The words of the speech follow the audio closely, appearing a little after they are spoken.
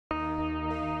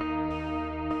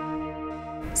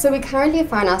So we currently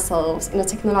find ourselves in a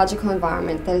technological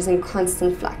environment that is in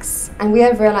constant flux. And we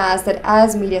have realized that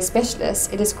as media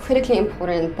specialists, it is critically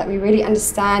important that we really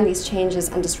understand these changes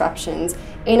and disruptions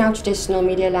in our traditional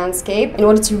media landscape in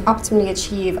order to optimally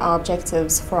achieve our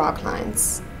objectives for our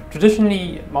clients.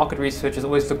 Traditionally, market research has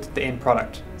always looked at the end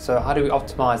product. So how do we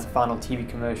optimize the final TV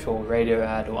commercial, radio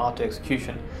ad, or outdoor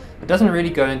execution? It doesn't really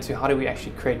go into how do we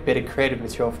actually create better creative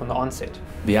material from the onset.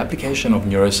 The application of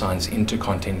neuroscience into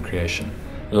content creation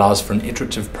allows for an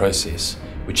iterative process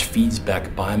which feeds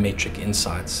back biometric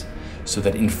insights so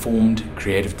that informed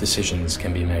creative decisions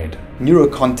can be made.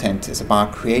 NeuroContent is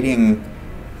about creating,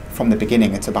 from the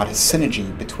beginning, it's about a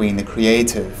synergy between the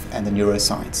creative and the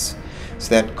neuroscience. So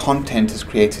that content is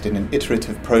created in an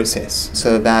iterative process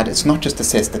so that it's not just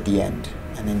assessed at the end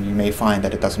and then you may find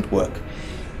that it doesn't work.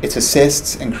 It's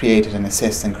assessed and created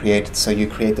so you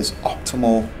create this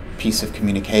optimal piece of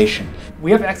communication.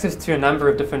 We have access to a number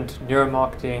of different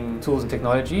neuromarketing tools and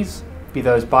technologies, be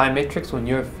those biometrics or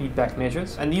neurofeedback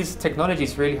measures. And these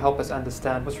technologies really help us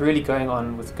understand what's really going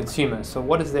on with consumers. So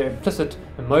what is their implicit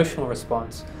emotional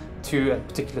response to a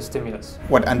particular stimulus?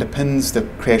 What underpins the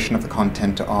creation of the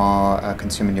content are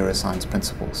consumer neuroscience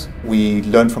principles. We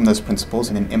learn from those principles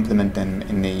and then implement them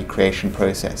in the creation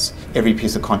process. Every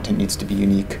piece of content needs to be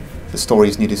unique. The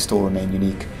stories need to still remain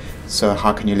unique. So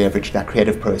how can you leverage that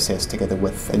creative process together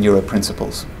with the neuro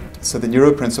principles? So the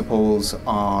neuro principles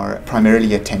are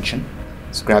primarily attention.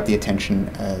 So grab the attention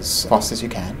as fast as you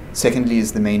can. Secondly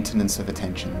is the maintenance of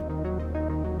attention.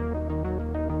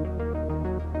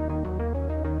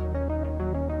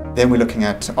 Then we're looking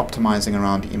at optimizing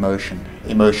around emotion.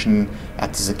 Emotion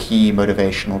acts as a key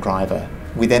motivational driver.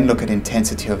 We then look at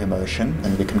intensity of emotion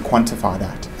and we can quantify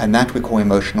that. And that we call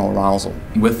emotional arousal.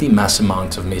 With the mass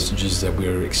amount of messages that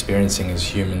we're experiencing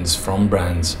as humans from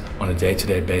brands on a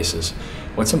day-to-day basis,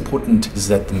 what's important is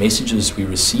that the messages we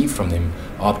receive from them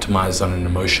are optimized on an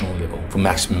emotional level for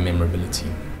maximum memorability.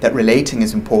 That relating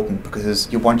is important because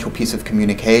you want your piece of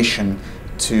communication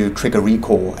to trigger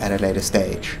recall at a later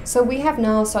stage. So we have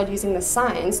now started using the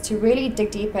science to really dig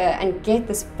deeper and get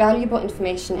this valuable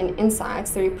information and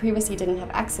insights that we previously didn't have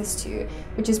access to,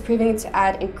 which is proving to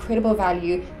add incredible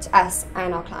value to us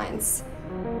and our clients.